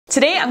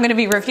Today I'm going to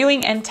be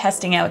reviewing and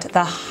testing out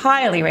the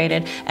highly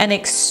rated and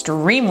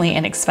extremely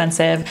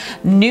inexpensive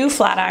new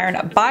flat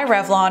iron by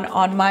Revlon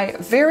on my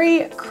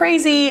very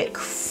crazy,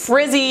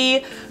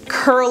 frizzy,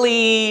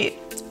 curly,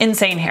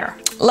 insane hair.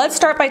 Let's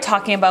start by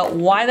talking about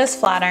why this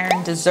flat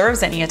iron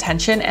deserves any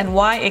attention and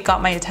why it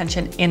got my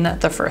attention in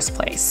the first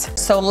place.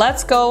 So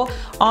let's go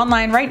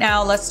online right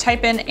now. Let's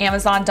type in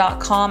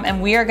Amazon.com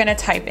and we are going to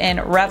type in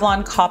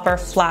Revlon copper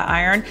flat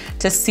iron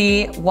to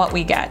see what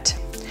we get.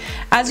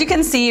 As you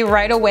can see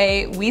right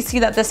away, we see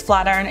that this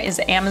flat iron is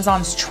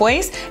Amazon's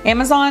choice.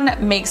 Amazon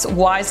makes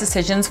wise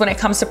decisions when it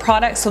comes to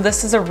products, so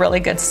this is a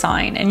really good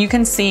sign. And you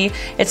can see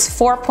it's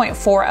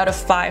 4.4 out of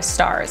 5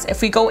 stars.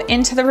 If we go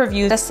into the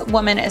review, this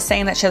woman is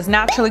saying that she has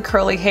naturally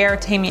curly hair,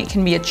 telling me it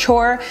can be a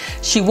chore.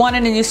 She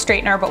wanted a new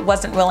straightener but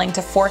wasn't willing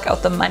to fork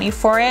out the money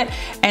for it.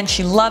 And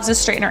she loves the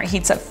straightener, it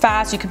heats up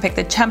fast, you can pick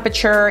the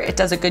temperature, it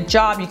does a good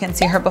job, you can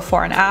see her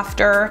before and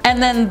after.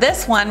 And then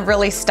this one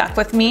really stuck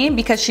with me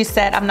because she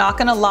said, I'm not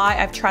gonna lie,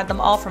 I've tried them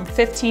all from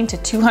 $15 to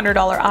 $200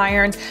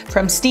 irons,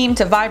 from steam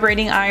to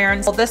vibrating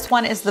irons. Well, this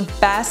one is the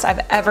best I've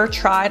ever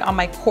tried on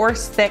my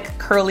coarse, thick,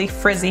 curly,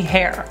 frizzy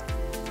hair.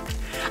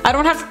 I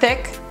don't have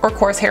thick or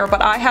coarse hair,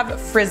 but I have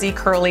frizzy,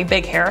 curly,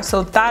 big hair,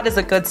 so that is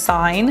a good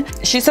sign.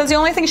 She says the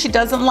only thing she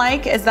doesn't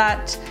like is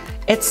that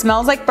it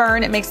smells like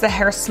burn, it makes the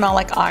hair smell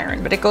like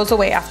iron, but it goes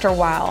away after a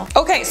while.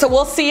 Okay, so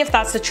we'll see if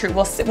that's the truth.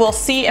 We'll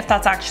see if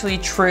that's actually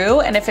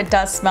true and if it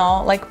does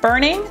smell like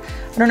burning.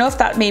 I don't know if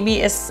that maybe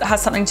has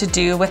something to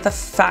do with the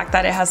fact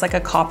that it has like a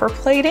copper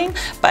plating,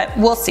 but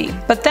we'll see.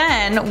 But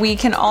then we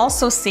can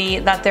also see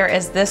that there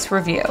is this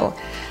review.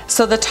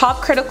 So the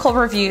top critical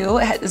review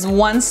is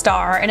 1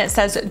 star and it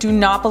says, do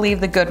not believe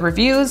the good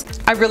reviews.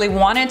 I really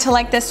wanted to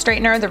like this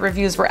straightener. The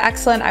reviews were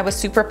excellent. I was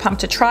super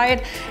pumped to try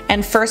it.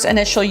 And first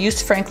initial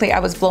use, frankly, I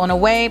was blown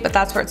away, but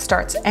that's where it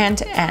starts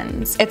and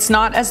ends. It's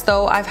not as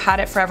though I've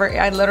had it forever.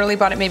 I literally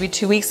bought it maybe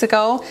 2 weeks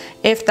ago,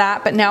 if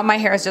that, but now my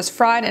hair is just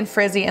fried and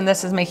frizzy and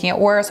this is making it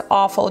worse.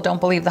 Awful, don't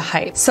believe the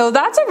hype. So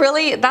that's a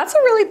really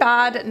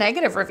bad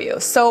negative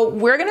review. So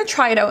we're gonna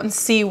try it out and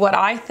see what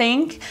I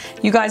think.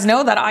 You guys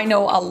know that I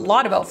know a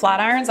lot about flat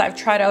irons. I've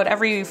tried out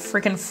every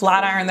freaking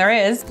flat iron there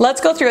is.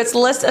 Let's go through its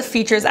list of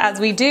features as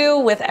we do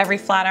with every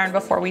flat iron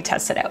before we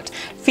test it out.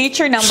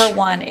 Feature number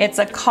 1, it's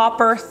a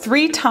copper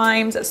 3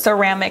 times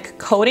ceramic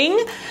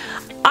coating.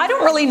 I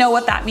don't really know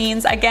what that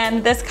means.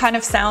 Again, this kind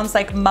of sounds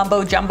like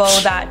mumbo jumbo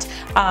that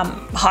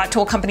hot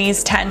tool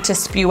companies tend to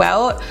spew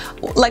out.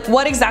 Like,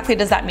 what exactly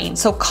does that mean?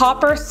 So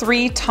copper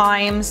 3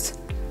 times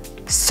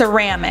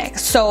ceramic.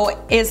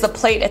 So is the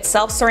plate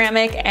itself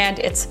ceramic and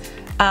it's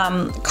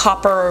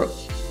copper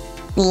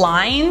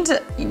lined,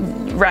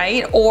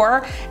 right?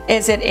 Or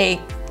is it a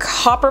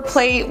copper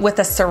plate with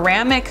a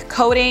ceramic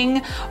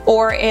coating?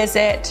 Or is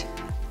it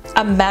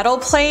a metal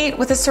plate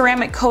with a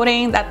ceramic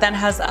coating that then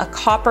has a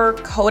copper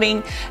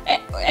coating?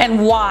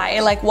 And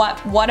why? Like,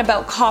 what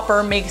about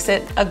copper makes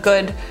it a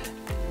good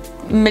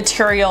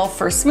material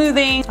for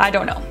smoothing? I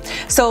don't know.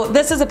 So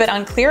this is a bit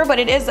unclear, but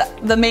it is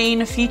the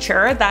main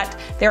feature that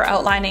they're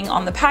outlining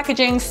on the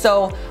packaging,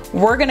 so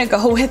we're gonna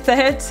go with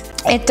it.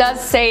 It does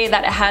say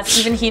that it has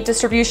even heat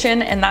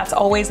distribution, and that's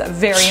always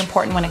very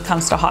important when it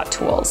comes to hot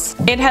tools.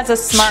 It has a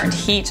smart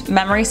heat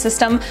memory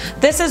system.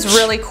 This is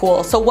really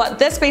cool. So what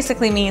this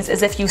basically means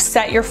is if you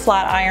set your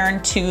flat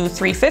iron to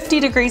 350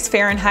 degrees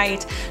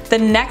Fahrenheit, the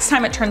next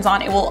time it turns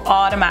on, it will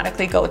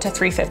automatically go to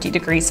 350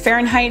 degrees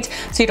Fahrenheit,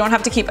 so you don't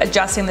have to keep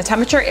adjusting the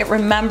temperature. It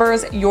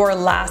remembers your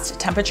last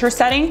temperature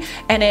setting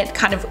and it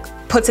kind of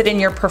puts it in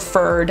your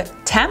preferred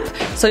temp.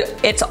 So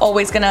it's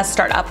always gonna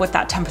start up with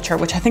that temperature,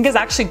 which I think is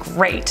actually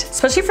great,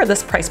 especially for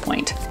this price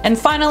point. And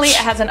finally, it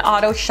has an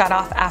auto shut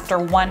off after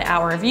 1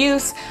 hour of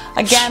use.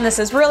 Again, this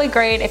is really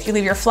great. If you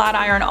leave your flat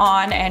iron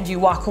on and you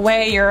walk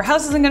away, your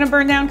house isn't gonna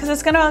burn down because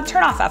it's gonna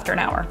turn off after an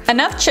hour.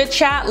 Enough chit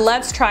chat,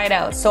 let's try it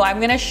out. So I'm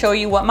gonna show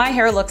you what my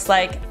hair looks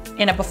like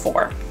in a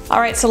before. All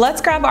right, so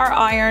let's grab our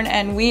iron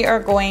and we are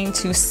going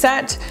to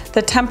set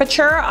the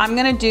temperature. I'm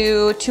gonna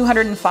do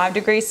 205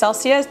 degrees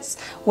Celsius,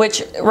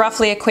 which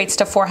roughly equates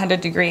to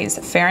 400 degrees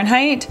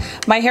Fahrenheit.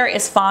 My hair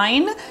is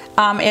fine.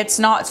 It's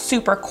not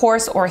super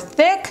coarse or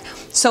thick,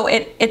 so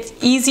it's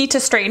easy to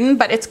straighten,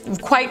 but it's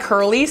quite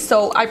curly,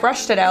 so I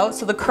brushed it out,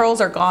 so the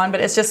curls are gone, but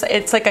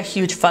it's like a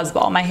huge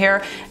fuzzball. My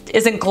hair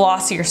isn't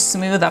glossy or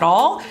smooth at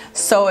all,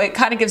 so it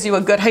kind of gives you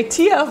a good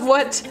idea of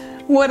what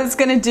it's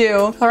gonna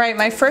do. All right,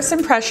 my first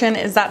impression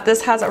is that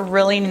this has a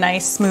really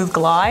nice smooth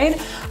glide.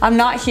 I'm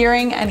not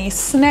hearing any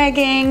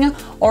snagging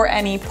or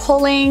any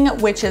pulling,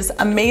 which is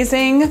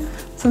amazing.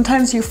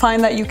 Sometimes you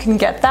find that you can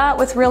get that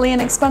with really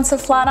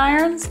inexpensive flat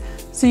irons.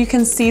 So you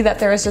can see that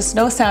there is just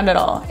no sound at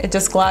all. It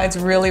just glides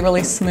really,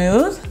 really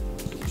smooth.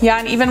 Yeah,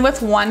 and even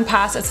with 1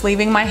 pass, it's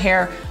leaving my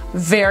hair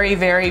very,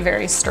 very,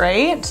 very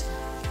straight.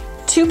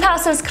 2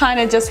 passes kind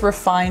of just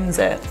refines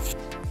it.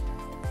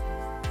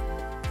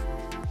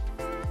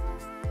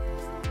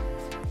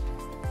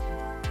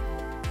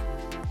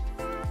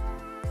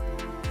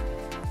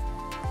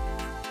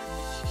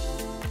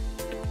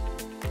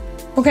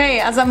 Okay,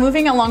 as I'm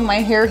moving along my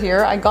hair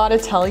here, I gotta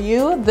tell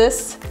you,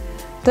 this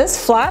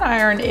This flat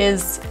iron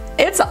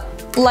it's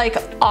like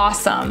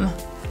awesome.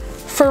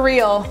 For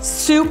real,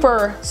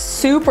 super,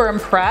 super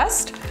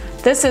impressed.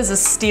 This is a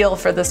steal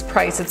for this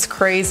price, it's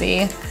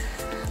crazy.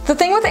 The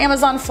thing with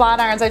Amazon flat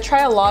irons, I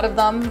try a lot of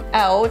them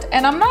out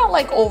and I'm not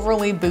like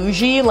overly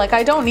bougie. Like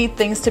I don't need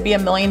things to be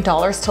 $1 million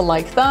to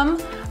like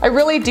them. I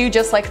really do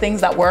just like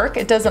things that work.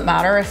 It doesn't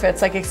matter if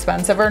it's like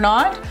expensive or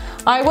not.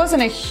 I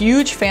wasn't a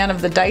huge fan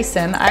of the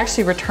Dyson. I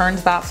actually returned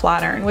that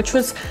flat iron, which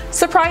was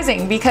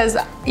surprising because,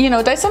 you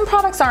know, Dyson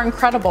products are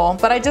incredible,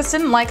 but I just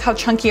didn't like how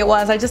chunky it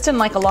was. I just didn't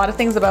like a lot of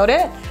things about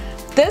it.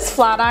 This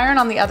flat iron,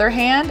 on the other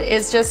hand,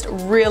 is just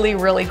really,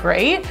 really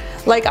great.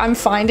 Like I'm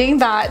finding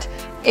that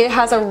it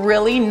has a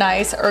really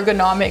nice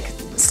ergonomic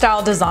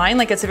style design.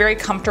 Like it's very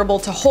comfortable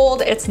to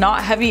hold. It's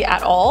not heavy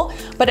at all,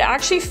 but it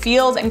actually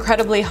feels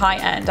incredibly high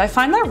end. I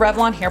find that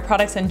Revlon hair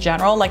products in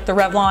general, like the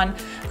Revlon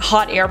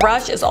hot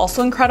airbrush is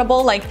also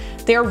incredible. Like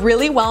they're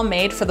really well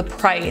made for the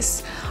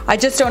price. I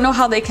just don't know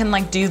how they can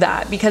like do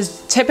that,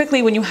 because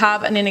typically when you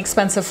have an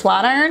inexpensive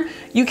flat iron,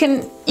 you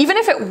can, even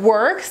if it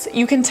works,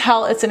 you can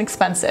tell it's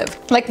inexpensive.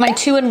 Like my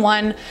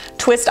 2-in-1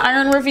 twist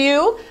iron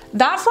review,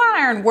 that flat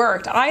iron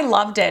worked. I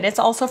loved it. It's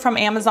also from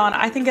Amazon.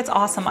 I think it's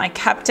awesome. I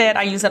kept it.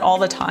 I use it all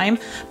the time,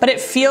 but it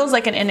feels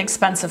like an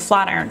inexpensive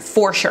flat iron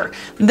for sure.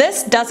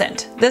 This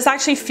doesn't. This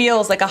actually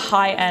feels like a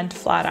high-end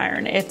flat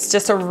iron. It's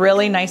just a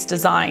really nice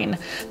design.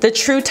 The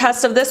true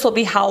test of this will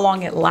be how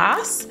long it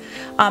lasts.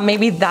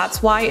 Maybe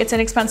that's why it's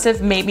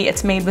inexpensive. Maybe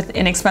it's made with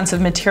inexpensive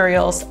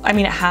materials. I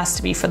mean, it has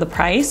to be for the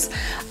price.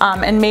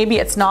 And maybe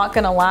it's not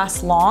gonna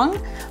last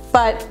long,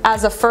 but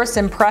as a first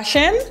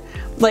impression,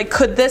 like,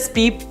 could this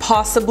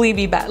possibly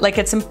be better? Like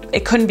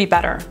it couldn't be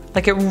better.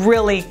 Like it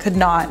really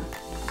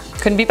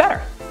couldn't be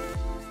better.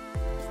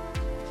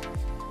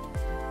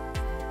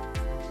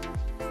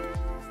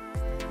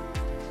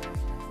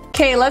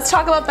 Okay, let's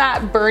talk about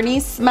that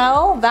burny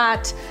smell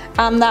that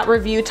that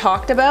review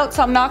talked about.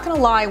 So I'm not gonna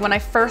lie, when I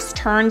first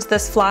turned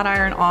this flat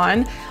iron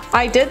on,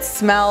 I did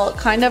smell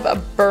kind of a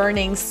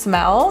burning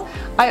smell.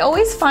 I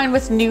always find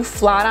with new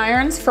flat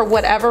irons, for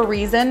whatever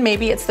reason,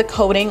 maybe it's the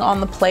coating on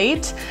the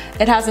plate,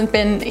 it hasn't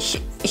been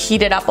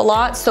heated up a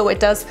lot, so it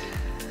does,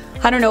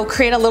 I don't know,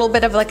 create a little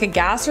bit of like a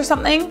gas or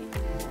something.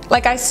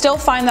 Like I still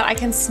find that I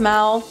can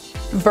smell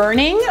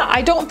burning.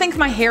 I don't think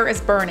my hair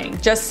is burning,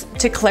 just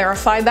to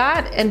clarify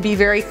that and be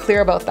very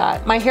clear about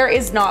that. My hair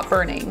is not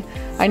burning.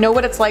 I know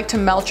what it's like to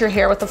melt your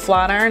hair with a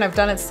flat iron. I've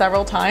done it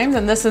several times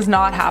and this is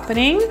not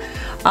happening.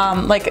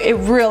 Like it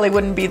really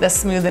wouldn't be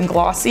this smooth and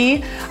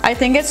glossy. I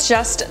think it's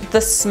just the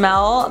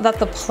smell that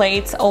the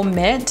plates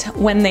omit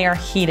when they are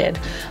heated.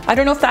 I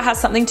don't know if that has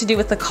something to do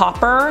with the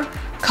copper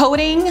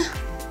coating.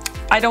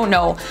 I don't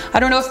know. I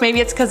don't know if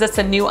maybe it's because it's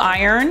a new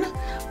iron,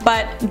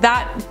 but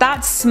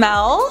that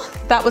smell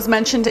that was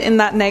mentioned in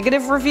that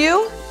negative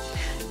review,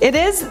 it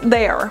is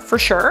there for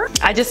sure.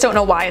 I just don't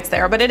know why it's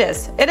there, but it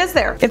is. It is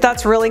there. If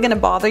that's really gonna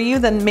bother you,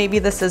 then maybe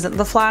this isn't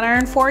the flat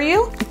iron for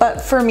you.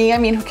 But for me, I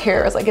mean, who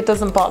cares? Like, it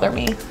doesn't bother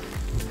me.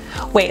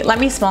 Wait, let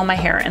me smell my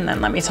hair and then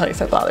let me tell you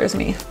if it bothers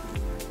me.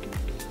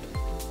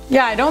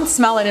 Yeah, I don't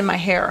smell it in my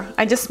hair.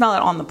 I just smell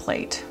it on the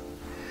plate.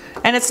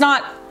 And it's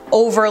not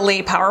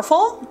overly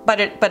powerful, but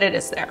it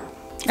is there.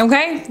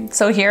 Okay,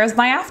 so here's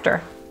my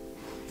after.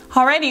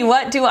 Alrighty,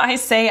 what do I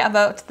say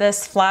about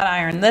this flat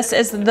iron? This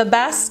is the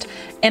best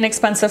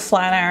inexpensive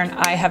flat iron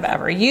I have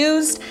ever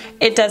used.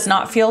 It does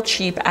not feel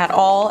cheap at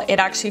all. It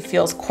actually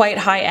feels quite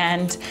high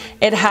end.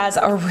 It has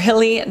a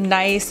really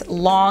nice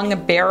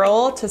long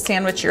barrel to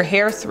sandwich your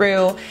hair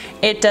through.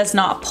 It does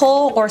not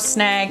pull or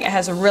snag. It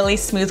has a really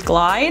smooth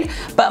glide,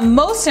 but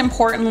most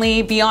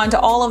importantly, beyond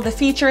all of the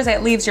features,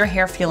 it leaves your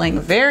hair feeling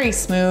very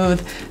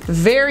smooth,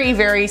 very,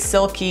 very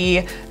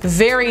silky,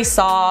 very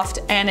soft,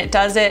 and it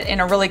does it in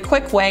a really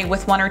quick way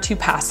with 1 or 2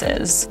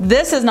 passes.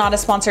 This is not a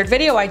sponsored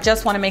video. I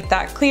just want to make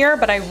that clear,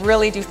 but I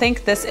really do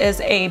think this is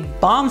a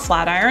bomb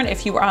flat iron.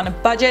 If you are on a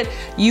budget,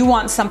 you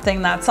want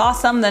something that's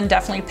awesome, then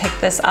definitely pick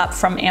this up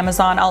from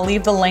Amazon. I'll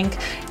leave the link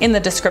in the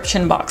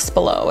description box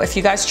below. If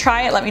you guys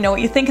try it, let me know what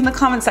you think in the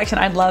comment section.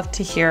 I'd love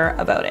to hear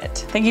about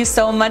it. Thank you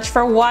so much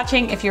for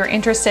watching. If you're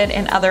interested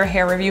in other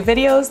hair review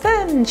videos,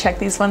 then check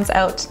these ones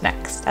out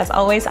next. As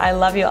always, I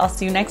love you. I'll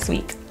see you next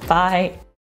week. Bye.